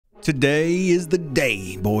Today is the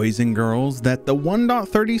day, boys and girls, that the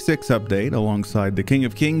 1.36 update alongside the King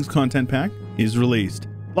of Kings content pack is released.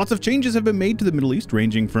 Lots of changes have been made to the Middle East,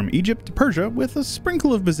 ranging from Egypt to Persia, with a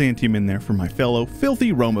sprinkle of Byzantium in there for my fellow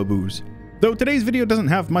filthy Romaboos. Though today's video doesn't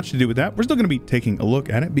have much to do with that, we're still going to be taking a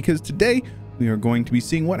look at it because today we are going to be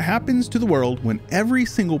seeing what happens to the world when every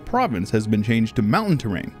single province has been changed to mountain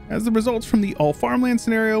terrain, as the results from the all farmland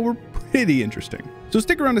scenario were pretty interesting. So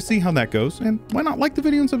stick around to see how that goes, and why not like the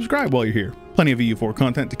video and subscribe while you're here. Plenty of EU4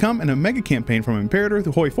 content to come and a mega campaign from Imperator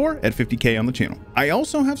the Hoi 4 at 50k on the channel. I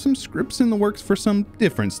also have some scripts in the works for some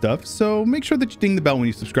different stuff, so make sure that you ding the bell when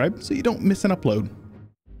you subscribe so you don't miss an upload.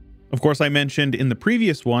 Of course, I mentioned in the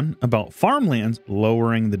previous one about farmlands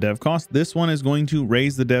lowering the dev cost. This one is going to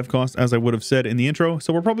raise the dev cost, as I would have said in the intro.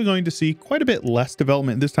 So we're probably going to see quite a bit less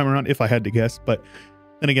development this time around, if I had to guess. But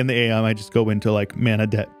then again, the AI might just go into like mana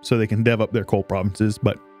debt so they can dev up their coal provinces.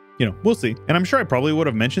 But, you know, we'll see. And I'm sure I probably would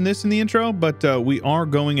have mentioned this in the intro, but we are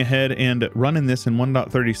going ahead and running this in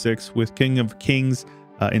 1.36 with King of Kings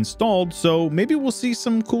installed. So maybe we'll see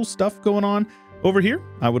some cool stuff going on. Over here,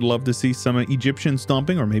 I would love to see some Egyptian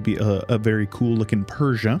stomping, or maybe a very cool looking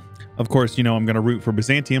Persia. Of course, you know, I'm going to root for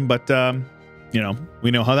Byzantium, but, you know, we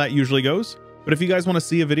know how that usually goes. But if you guys want to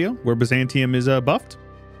see a video where Byzantium is buffed,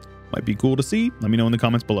 might be cool to see. Let me know in the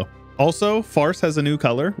comments below. Also, farce has a new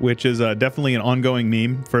color, which is definitely an ongoing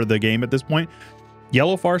meme for the game at this point.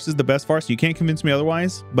 Yellow farce is the best farce. You can't convince me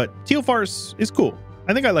otherwise, but teal farce is cool.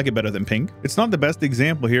 I think I like it better than pink. It's not the best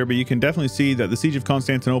example here, but you can definitely see that the Siege of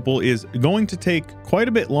Constantinople is going to take quite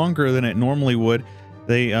a bit longer than it normally would.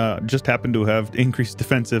 They just happen to have increased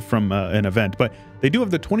defensive from an event, but they do have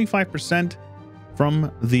the 25%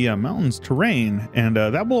 from the mountains terrain, and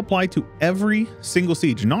that will apply to every single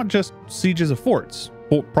siege, not just sieges of forts,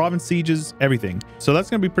 province sieges, everything. So that's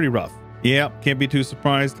going to be pretty rough. Yeah, can't be too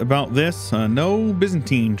surprised about this. No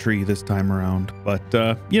Byzantine tree this time around,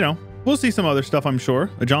 but you know, we'll see some other stuff, I'm sure.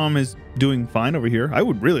 Ajam is doing fine over here. I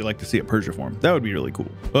would really like to see a Persia form. That would be really cool.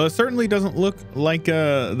 Well, it certainly doesn't look like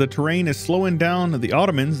the terrain is slowing down the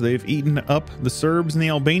Ottomans. They've eaten up the Serbs and the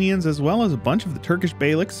Albanians, as well as a bunch of the Turkish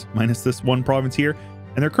beyliks, minus this one province here.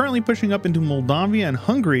 And they're currently pushing up into Moldavia and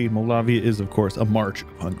Hungary. Moldavia is, of course, a march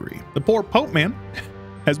of Hungary. The poor Pope, man,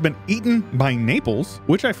 has been eaten by Naples,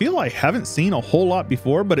 which I feel I haven't seen a whole lot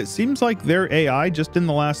before, but it seems like their AI just in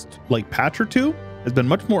the last like patch or two has been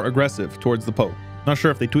much more aggressive towards the Pope. Not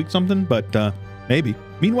sure if they tweaked something, but maybe.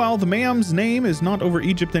 Meanwhile, the Mayam's name is not over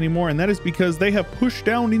Egypt anymore, and that is because they have pushed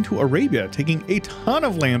down into Arabia, taking a ton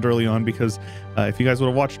of land early on, because if you guys would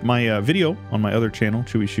have watched my video on my other channel,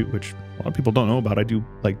 Chewy Shoot, which a lot of people don't know about, I do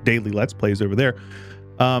like daily Let's Plays over there,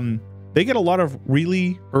 they get a lot of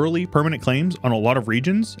really early permanent claims on a lot of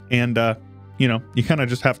regions, and you know, you kind of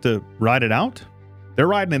just have to ride it out. They're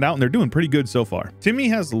riding it out, and they're doing pretty good so far. Timmy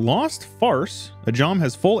has lost Fars. Ajam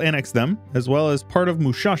has full annexed them, as well as part of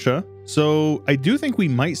Mushasha. So I do think we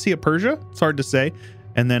might see a Persia. It's hard to say.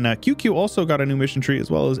 And then QQ also got a new mission tree, as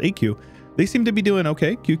well as AQ. They seem to be doing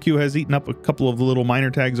okay. QQ has eaten up a couple of the little minor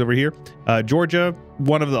tags over here. Georgia,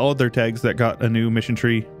 one of the other tags that got a new mission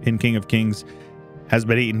tree in King of Kings, has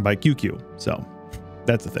been eaten by QQ. So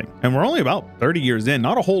that's the thing. And we're only about 30 years in.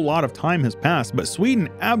 Not a whole lot of time has passed, but Sweden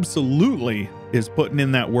absolutely is putting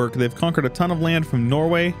in that work. They've conquered a ton of land from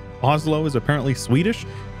Norway. Oslo is apparently Swedish.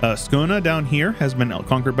 Skåne down here has been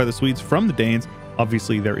conquered by the Swedes from the Danes.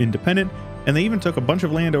 Obviously, they're independent. And they even took a bunch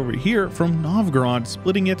of land over here from Novgorod,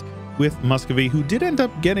 splitting it with Muscovy, who did end up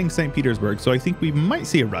getting St. Petersburg. So I think we might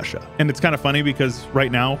see a Russia. And it's kind of funny because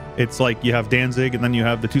right now it's like you have Danzig and then you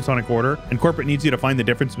have the Teutonic Order, and corporate needs you to find the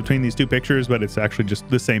difference between these two pictures, but it's actually just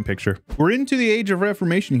the same picture. We're into the Age of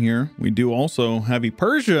Reformation here. We do also have a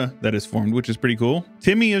Persia that is formed, which is pretty cool.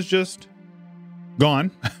 Timmy is just gone.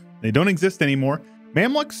 They don't exist anymore.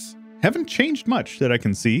 Mamluks haven't changed much that I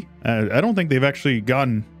can see. I don't think they've actually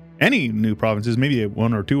gotten any new provinces, maybe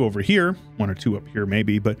one or two over here, one or two up here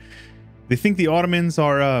maybe, but they think the Ottomans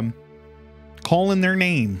are calling their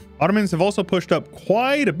name. Ottomans have also pushed up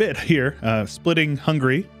quite a bit here, splitting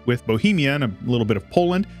Hungary with Bohemia and a little bit of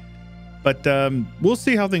Poland, but we'll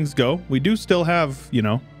see how things go. We do still have, you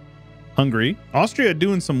know, Hungary. Austria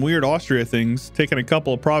doing some weird Austria things, taking a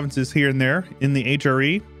couple of provinces here and there in the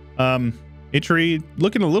HRE. HRE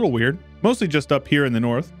looking a little weird, mostly just up here in the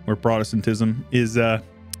north where Protestantism is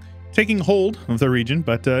taking hold of the region,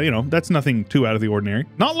 but you know, that's nothing too out of the ordinary.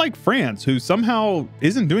 Not like France, who somehow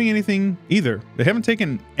isn't doing anything either. They haven't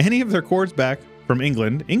taken any of their cores back from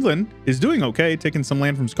England. England is doing okay, taking some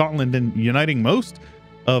land from Scotland and uniting most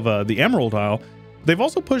of the Emerald Isle. They've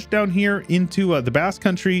also pushed down here into the Basque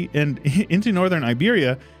Country and into northern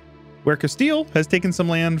Iberia, where Castile has taken some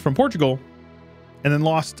land from Portugal and then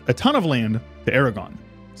lost a ton of land to Aragon.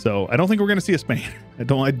 So I don't think we're going to see a Spain.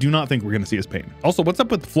 I do not think we're going to see a Spain. Also, what's up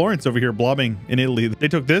with Florence over here blobbing in Italy? They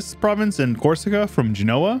took this province in Corsica from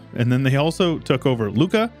Genoa, and then they also took over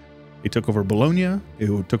Lucca. They took over Bologna. They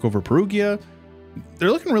took over Perugia.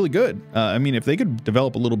 They're looking really good. I mean, if they could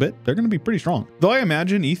develop a little bit, they're going to be pretty strong. Though I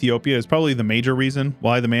imagine Ethiopia is probably the major reason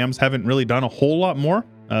why the MAMs haven't really done a whole lot more.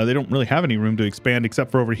 They don't really have any room to expand except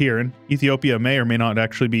for over here. And Ethiopia may or may not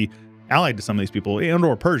actually be allied to some of these people, and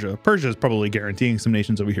or Persia. Persia is probably guaranteeing some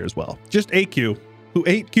nations over here as well. Just AQ, who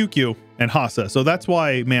ate QQ and Hassa. So that's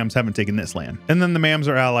why MAMs haven't taken this land. And then the MAMs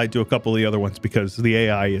are allied to a couple of the other ones because the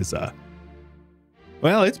AI is,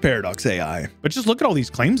 well, it's Paradox AI. But just look at all these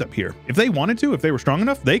claims up here. If they wanted to, if they were strong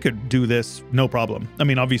enough, they could do this no problem. I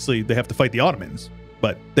mean, obviously they have to fight the Ottomans,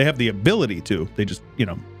 but they have the ability to. They just, you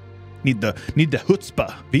know, need the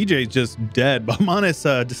chutzpah. VJ's just dead.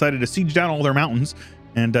 Bahmanis decided to siege down all their mountains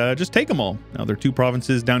and just take them all. Now there are 2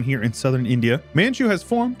 provinces down here in southern India. Manchu has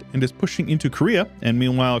formed and is pushing into Korea. And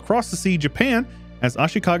meanwhile, across the sea, Japan has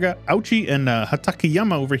Ashikaga, Auchi, and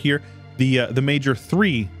Hatakeyama over here, the major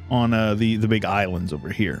 3 on the big islands over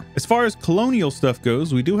here. As far as colonial stuff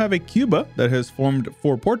goes, we do have a Cuba that has formed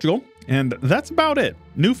for Portugal, and that's about it.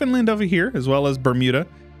 Newfoundland over here, as well as Bermuda,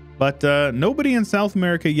 but nobody in South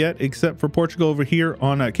America yet, except for Portugal over here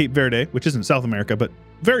on Cape Verde, which isn't South America, but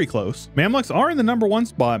very close. Mamluks are in the #1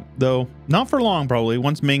 spot, though not for long probably.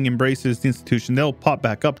 Once Ming embraces the institution, they'll pop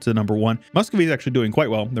back up to #1. Muscovy is actually doing quite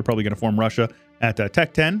well. They're probably going to form Russia at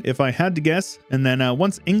Tech 10, if I had to guess. And then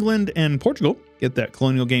once England and Portugal get that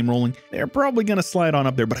colonial game rolling, they're probably going to slide on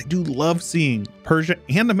up there. But I do love seeing Persia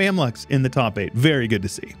and the Mamluks in the top 8. Very good to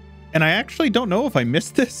see. And I actually don't know if I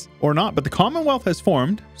missed this or not, but the Commonwealth has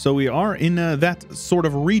formed. So we are in that sort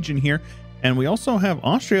of region here. And we also have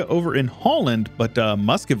Austria over in Holland, but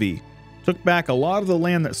Muscovy took back a lot of the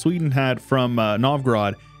land that Sweden had from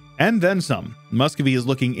Novgorod, and then some. Muscovy is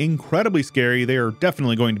looking incredibly scary. They are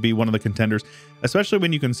definitely going to be one of the contenders, especially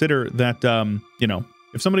when you consider that, you know,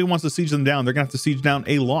 if somebody wants to siege them down, they're going to have to siege down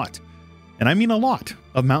a lot. And I mean a lot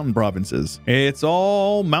of mountain provinces. It's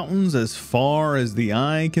all mountains as far as the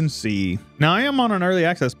eye can see. Now, I am on an early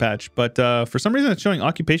access patch, but for some reason it's showing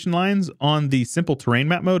occupation lines on the simple terrain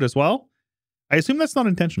map mode as well. I assume that's not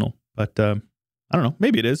intentional, but I don't know.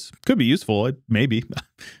 Maybe it is. Could be useful. Maybe.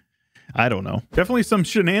 I don't know. Definitely some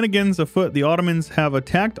shenanigans afoot. The Ottomans have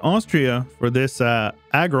attacked Austria for this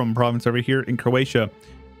Agrum province over here in Croatia.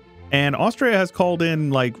 And Austria has called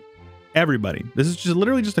in, like, everybody. This is just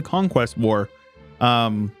literally just a conquest war.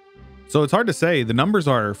 So it's hard to say. The numbers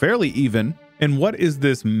are fairly even. And what is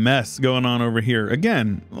this mess going on over here?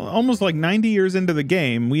 Again, almost like 90 years into the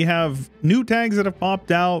game, we have new tags that have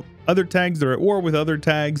popped out, other tags that are at war with other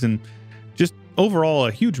tags, and just overall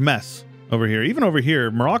a huge mess over here. Even over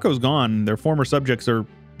here, Morocco's gone. Their former subjects are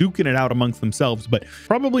duking it out amongst themselves, but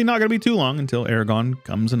probably not going to be too long until Aragon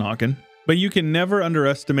comes a-knocking. But you can never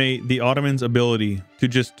underestimate the Ottomans' ability to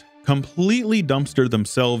just completely dumpster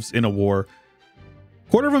themselves in a war.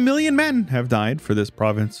 250,000 men have died for this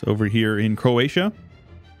province over here in Croatia.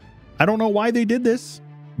 I don't know why they did this,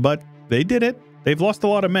 but they did it. They've lost a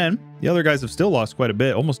lot of men. The other guys have still lost quite a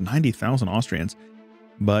bit, almost 90,000 Austrians.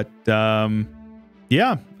 But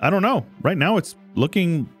yeah, I don't know. Right now it's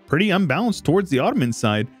looking pretty unbalanced towards the Ottoman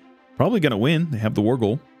side. Probably going to win. They have the war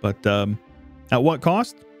goal, but at what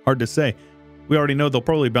cost? Hard to say. We already know they'll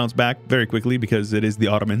probably bounce back very quickly because it is the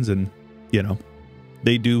Ottomans, and you know,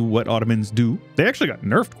 they do what Ottomans do. They actually got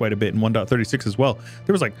nerfed quite a bit in 1.36 as well.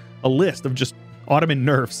 There was like a list of just Ottoman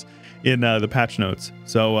nerfs in the patch notes.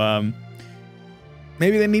 So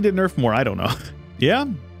maybe they need to nerf more. I don't know. Yeah,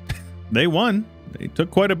 they won. They took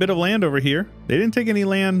quite a bit of land over here. They didn't take any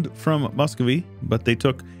land from Muscovy, but they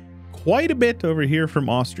took quite a bit over here from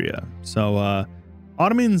Austria. So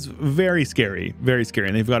Ottomans, very scary, very scary.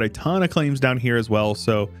 And they've got a ton of claims down here as well.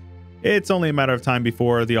 So it's only a matter of time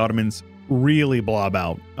before the Ottomans really blob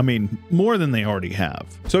out. I mean, more than they already have.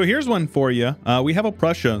 So here's one for you. We have a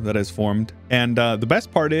Prussia that has formed. And the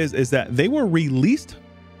best part is that they were released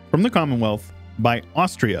from the Commonwealth by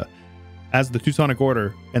Austria as the Teutonic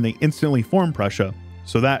Order, and they instantly formed Prussia.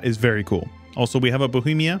 So that is very cool. Also, we have a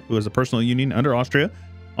Bohemia, who is a personal union under Austria.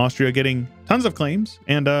 Austria getting tons of claims,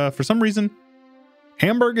 and for some reason,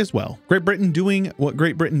 Hamburg as well. Great Britain doing what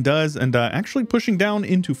Great Britain does, and actually pushing down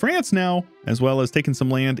into France now, as well as taking some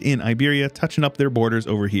land in Iberia, touching up their borders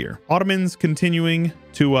over here. Ottomans continuing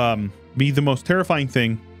to be the most terrifying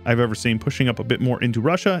thing I've ever seen, pushing up a bit more into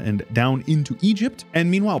Russia and down into Egypt. And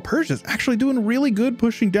meanwhile, Persia's actually doing really good,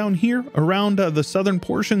 pushing down here around the southern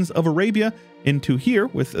portions of Arabia into here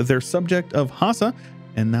with their subject of Hassa.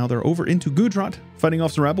 And now they're over into Gujarat, fighting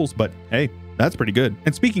off some rebels. But hey, That's pretty good.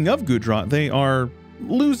 And speaking of Gujarat, they are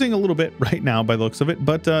losing a little bit right now by the looks of it,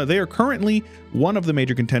 but they are currently one of the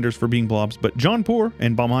major contenders for being blobs. But Jaunpur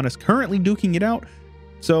and Balmain is currently duking it out.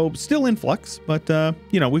 So still in flux, but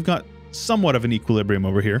you know, we've got somewhat of an equilibrium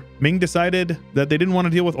over here. Ming decided that they didn't want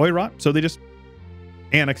to deal with Oirat, so they just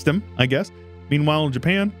annexed him, I guess. Meanwhile,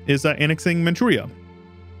 Japan is annexing Manchuria.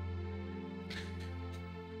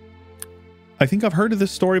 I think I've heard of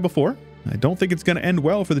this story before. I don't think it's going to end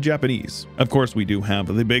well for the Japanese. Of course, we do have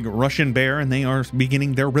the big Russian bear, and they are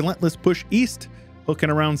beginning their relentless push east,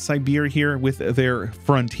 hooking around Siberia here with their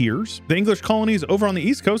frontiers. The English colonies over on the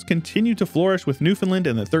east coast continue to flourish with Newfoundland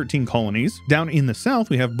and the 13 colonies. Down in the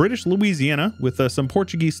south, we have British Louisiana with some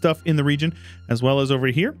Portuguese stuff in the region, as well as over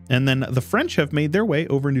here. And then the French have made their way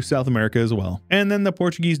over into South America as well. And then the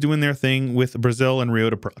Portuguese doing their thing with Brazil and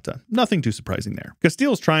Rio de Prata. Nothing too surprising there.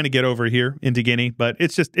 Castile's trying to get over here into Guinea, but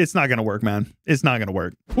it's not going to work, man. It's not going to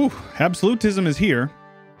work. Whew, absolutism is here.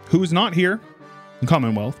 Who's not here?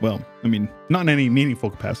 Commonwealth, well, I mean, not in any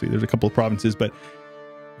meaningful capacity. There's a couple of provinces, but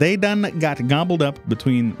they done got gobbled up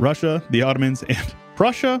between Russia, the Ottomans, and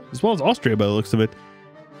Prussia, as well as Austria by the looks of it.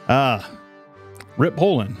 Rip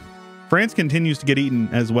Poland. France continues to get eaten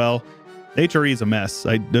as well. HRE is a mess.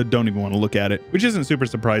 I don't even want to look at it, which isn't super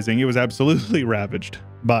surprising. It was absolutely ravaged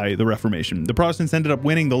by the Reformation. The Protestants ended up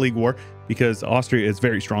winning the League War because Austria is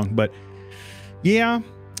very strong, but yeah,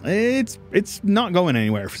 it's not going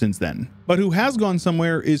anywhere since then. But who has gone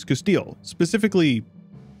somewhere is Castile, specifically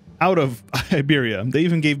out of Iberia. They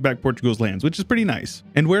even gave back Portugal's lands, which is pretty nice.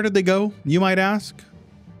 And where did they go, you might ask?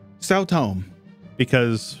 South home.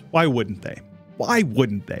 Because why wouldn't they? Why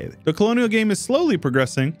wouldn't they? The colonial game is slowly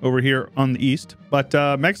progressing over here on the east, but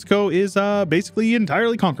Mexico is basically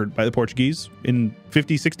entirely conquered by the Portuguese in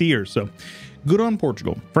 50, 60 years. So good on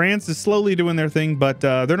Portugal. France is slowly doing their thing, but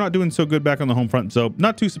they're not doing so good back on the home front. So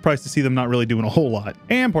not too surprised to see them not really doing a whole lot.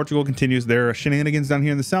 And Portugal continues their shenanigans down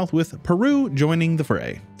here in the south with Peru joining the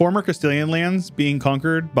fray. Former Castilian lands being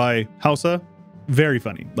conquered by Hausa. Very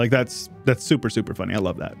funny. Like that's super, super funny. I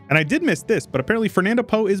love that. And I did miss this, but apparently Fernando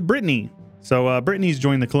Po is Brittany. So Brittany's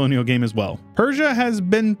joined the colonial game as well. Persia has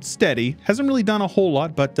been steady, hasn't really done a whole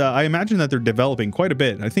lot, but I imagine that they're developing quite a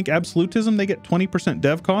bit. I think absolutism, they get 20%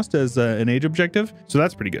 dev cost as an age objective, so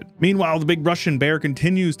that's pretty good. Meanwhile, the big Russian bear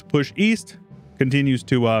continues to push east, continues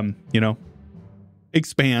to, you know,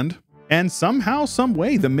 expand. And somehow, some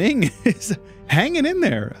way, the Ming is hanging in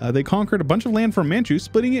there. They conquered a bunch of land from Manchu,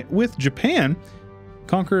 splitting it with Japan,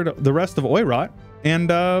 conquered the rest of Oirat, and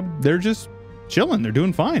they're just chilling. They're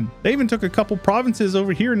doing fine. They even took a couple provinces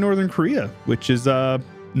over here in northern Korea, which is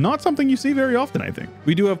not something you see very often, I think.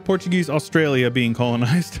 We do have Portuguese Australia being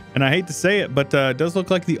colonized, and I hate to say it, but it does look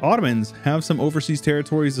like the Ottomans have some overseas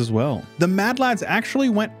territories as well. The Mad Lads actually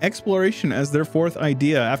went exploration as their fourth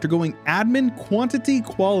idea after going admin quantity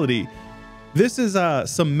quality. This is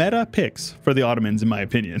some meta picks for the Ottomans, in my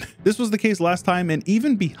opinion. This was the case last time, and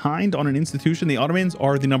even behind on an institution, the Ottomans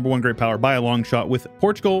are the #1 great power by a long shot, with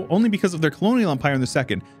Portugal only because of their colonial empire in the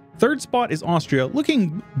second. Third spot is Austria,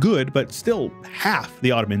 looking good, but still half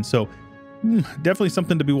the Ottomans, so definitely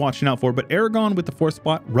something to be watching out for. But Aragon with the 4th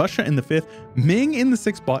spot, Russia in the 5th, Ming in the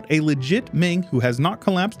 6th spot, a legit Ming who has not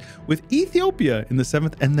collapsed, with Ethiopia in the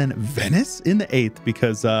 7th, and then Venice in the 8th,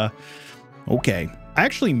 because, okay. I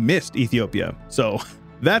actually missed Ethiopia, so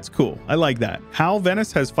that's cool. I like that. How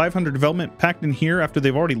Venice has 500 development packed in here after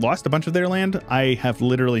they've already lost a bunch of their land, I have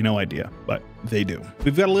literally no idea, but they do.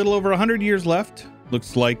 We've got a little over 100 years left.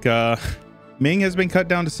 Looks like Ming has been cut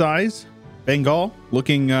down to size. Bengal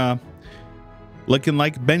looking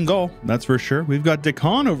like Bengal, that's for sure. We've got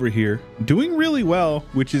Deccan over here doing really well,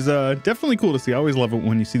 which is definitely cool to see. I always love it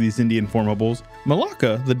when you see these Indian formables.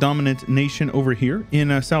 Malacca, the dominant nation over here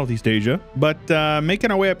in Southeast Asia. But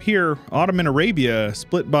making our way up here, Ottoman Arabia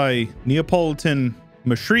split by Neapolitan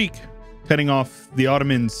Mashriq, cutting off the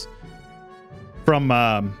Ottomans from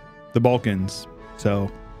the Balkans.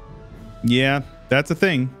 So yeah, that's a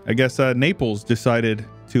thing. I guess Naples decided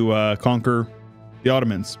to conquer the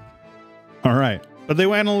Ottomans. All right, but they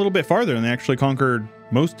went a little bit farther and they actually conquered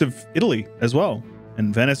most of Italy as well.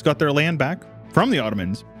 And Venice got their land back from the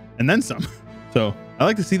Ottomans and then some. So I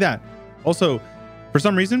like to see that. Also, for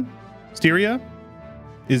some reason, Styria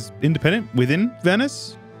is independent within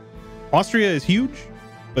Venice. Austria is huge,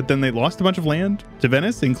 but then they lost a bunch of land to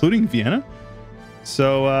Venice, including Vienna.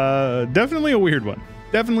 So definitely a weird one.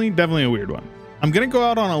 Definitely a weird one. I'm going to go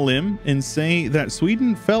out on a limb and say that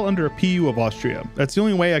Sweden fell under a PU of Austria. That's the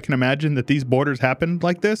only way I can imagine that these borders happened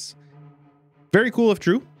like this. Very cool if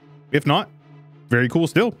true. If not, very cool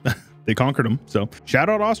still. They conquered them. So shout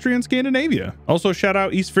out Austria and Scandinavia. Also shout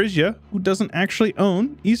out East Frisia, who doesn't actually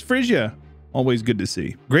own East Frisia. Always good to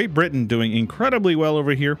see. Great Britain doing incredibly well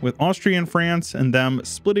over here with Austria and France, and them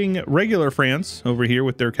splitting regular France over here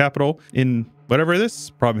with their capital in whatever this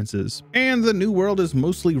province is. And the New World is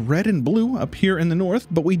mostly red and blue up here in the north,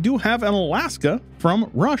 but we do have an Alaska from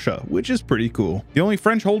Russia, which is pretty cool. The only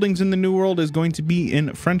French holdings in the New World is going to be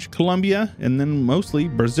in French Colombia, and then mostly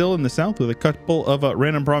Brazil in the south with a couple of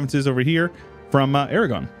random provinces over here from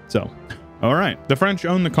Aragon. So, all right, the French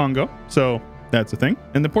own the Congo, so that's a thing.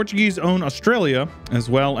 And the Portuguese own Australia as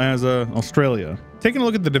well as Australia. Taking a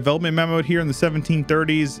look at the development map out here in the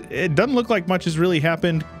 1730s, it doesn't look like much has really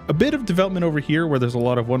happened. A bit of development over here where there's a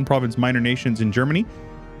lot of one province minor nations in Germany.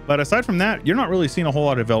 But aside from that, you're not really seeing a whole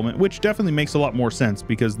lot of development, which definitely makes a lot more sense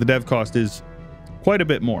because the dev cost is quite a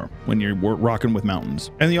bit more when you're rocking with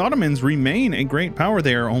mountains. And the Ottomans remain a great power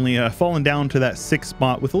there, only fallen down to that 6th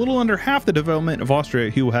spot with a little under half the development of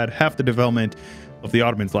Austria, who had half the development of the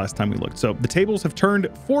Ottomans last time we looked. So the tables have turned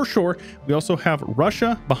for sure. We also have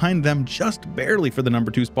Russia behind them just barely for the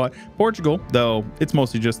number 2 spot. Portugal, though it's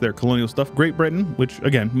mostly just their colonial stuff. Great Britain, which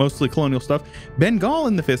again, mostly colonial stuff. Bengal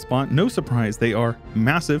in the 5th spot. No surprise, they are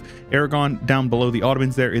massive. Aragon down below the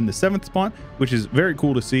Ottomans there in the 7th spot, which is very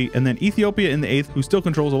cool to see. And then Ethiopia in the 8th, who still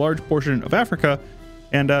controls a large portion of Africa.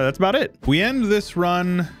 And that's about it. We end this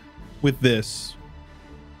run with this.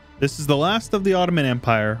 This is the last of the Ottoman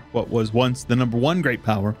Empire, what was once the number 1 great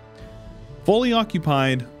power, fully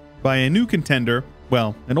occupied by a new contender,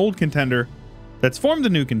 well, an old contender that's formed a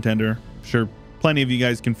new contender. I'm sure plenty of you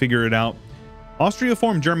guys can figure it out. Austria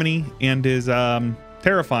formed Germany and is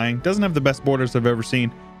terrifying. Doesn't have the best borders I've ever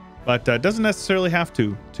seen, but doesn't necessarily have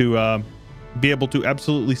to be able to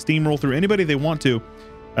absolutely steamroll through anybody they want to.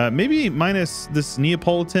 Maybe minus this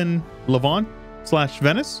Neapolitan Levant /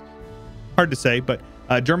 Venice. Hard to say, but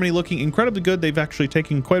Germany looking incredibly good. They've actually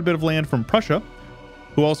taken quite a bit of land from Prussia,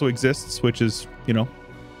 who also exists, which is, you know,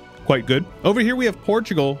 quite good. Over here we have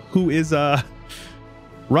Portugal, who is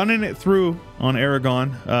running it through on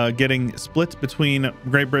Aragon, getting split between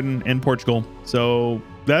Great Britain and Portugal. So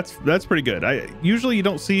that's pretty good. Usually you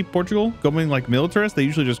don't see Portugal going like militarist. They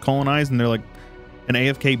usually just colonize and they're like an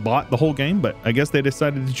AFK bot the whole game, but I guess they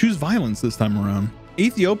decided to choose violence this time around.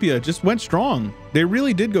 Ethiopia just went strong. They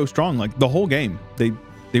really did go strong like the whole game.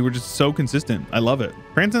 They were just so consistent. I love it.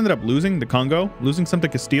 France ended up losing the Congo, losing some to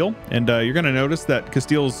Castile, and you're going to notice that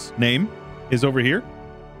Castile's name is over here.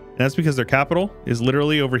 And that's because their capital is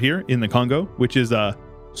literally over here in the Congo, which is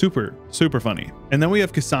super funny. And then we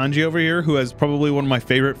have Kasanji over here, who has probably one of my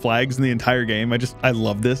favorite flags in the entire game. I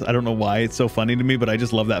love this. I don't know why it's so funny to me, but I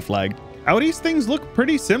just love that flag. Out east, things look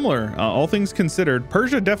pretty similar, all things considered.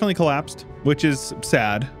 Persia definitely collapsed, which is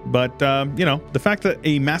sad. But, you know, the fact that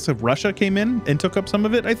a massive Russia came in and took up some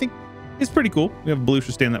of it, I think is pretty cool. We have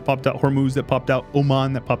Baluchistan that popped out, Hormuz that popped out,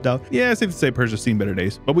 Oman that popped out. Yeah, safe to say Persia's seen better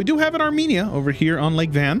days. But we do have an Armenia over here on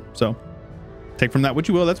Lake Van, so take from that what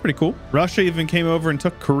you will. That's pretty cool. Russia even came over and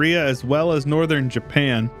took Korea as well as northern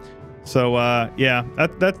Japan. So, yeah,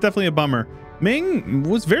 that's definitely a bummer. Ming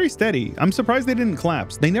was very steady. I'm surprised they didn't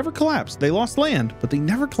collapse. They never collapsed. They lost land, but they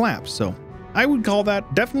never collapsed. So I would call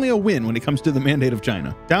that definitely a win when it comes to the mandate of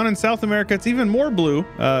China. Down in South America, it's even more blue,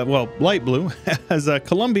 well, light blue, as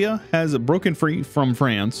Colombia has broken free from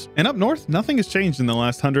France. And up north, nothing has changed in the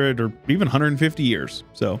last 100 or even 150 years.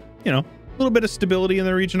 So, you know, a little bit of stability in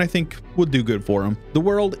the region, I think, would do good for them. The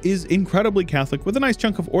world is incredibly Catholic with a nice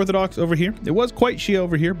chunk of Orthodox over here. It was quite Shia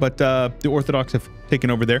over here, but the Orthodox have taken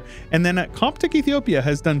over there. And then Coptic Ethiopia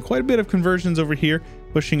has done quite a bit of conversions over here,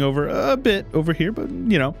 pushing over a bit over here, but,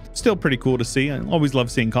 you know, still pretty cool to see. I always love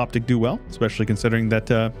seeing Coptic do well, especially considering that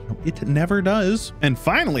it never does. And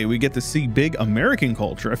finally, we get to see big American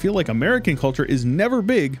culture. I feel like American culture is never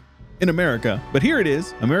big in America, but here it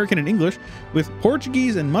is, American and English, with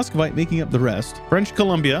Portuguese and Muscovite making up the rest. French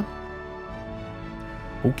Colombia.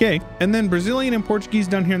 Okay. And then Brazilian and Portuguese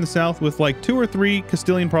down here in the south with like 2 or 3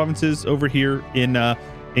 Castilian provinces over here in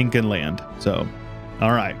Incan land. So,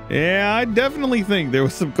 all right. Yeah, I definitely think there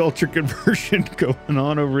was some culture conversion going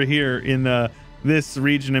on over here in this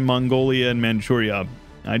region in Mongolia and Manchuria.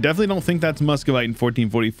 I definitely don't think that's Muscovite in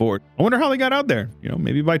 1444. I wonder how they got out there. You know,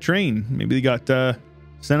 maybe by train. Maybe they got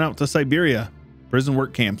sent out to Siberia, prison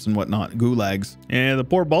work camps and whatnot, gulags. And the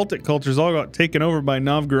poor Baltic cultures all got taken over by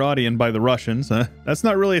Novgorodian by the Russians. That's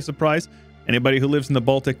not really a surprise. Anybody who lives in the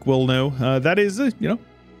Baltic will know that is, you know,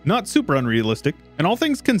 not super unrealistic. And all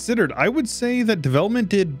things considered, I would say that development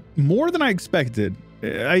did more than I expected.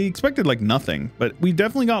 I expected like nothing, but we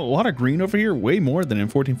definitely got a lot of green over here, way more than in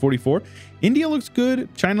 1444. India looks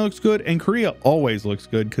good, China looks good, and Korea always looks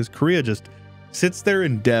good because Korea just sits there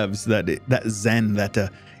and devs that zen,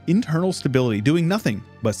 that internal stability, doing nothing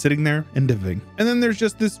but sitting there and diving. And then there's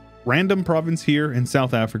just this random province here in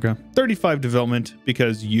South Africa. 35 development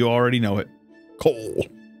because you already know it. Coal.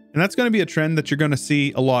 And that's going to be a trend that you're going to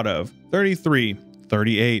see a lot of. 33,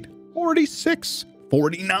 38, 46,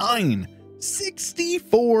 49,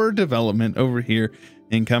 64 development over here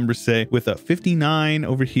in Cumbersay, with a 59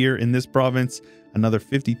 over here in this province, another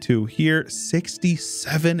 52 here,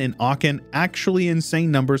 67 in Aachen. Actually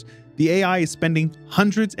insane numbers. The AI is spending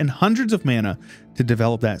hundreds and hundreds of mana to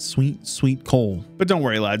develop that sweet, sweet coal. But don't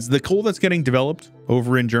worry, lads. The coal that's getting developed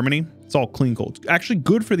over in Germany, it's all clean coal. It's actually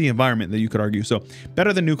good for the environment, that you could argue. So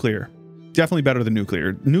better than nuclear. Definitely better than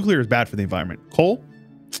nuclear. Nuclear is bad for the environment. Coal,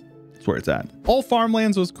 that's where it's at. All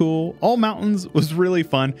farmlands was cool. All mountains was really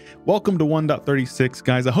fun. Welcome to 1.36,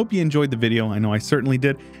 guys. I hope you enjoyed the video. I know I certainly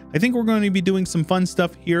did. I think we're going to be doing some fun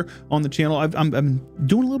stuff here on the channel. I'm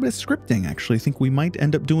doing a little bit of scripting, actually. I think we might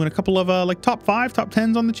end up doing a couple of like top 5, top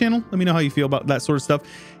 10s on the channel. Let me know how you feel about that sort of stuff.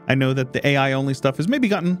 I know that the AI only stuff has maybe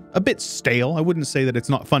gotten a bit stale. I wouldn't say that it's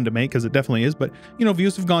not fun to make, because it definitely is, but you know,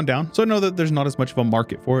 views have gone down. So I know that there's not as much of a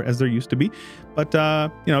market for it as there used to be. But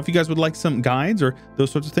you know, if you guys would like some guides or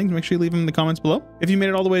those sorts of things, make sure you leave them in the comments below. If you made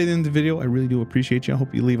it all the way to the end of the video, I really do appreciate you. I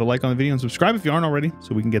hope you leave a like on the video and subscribe if you aren't already,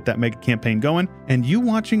 so we can get that mega campaign going. And you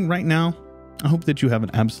watching right now, I hope that you have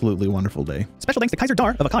an absolutely wonderful day. Special thanks to Kaiser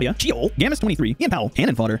Dar of Acadia, Sheol, Gammas23, Ian Powell,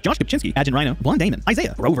 Cannon Fodder, Josh Kopczynski, Agent Rhino, Blonde Damon,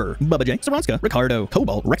 Isaiah, Rover, Bubba J, Saronska, Ricardo,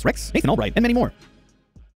 Cobalt, Rex, Nathan Albright, and many more.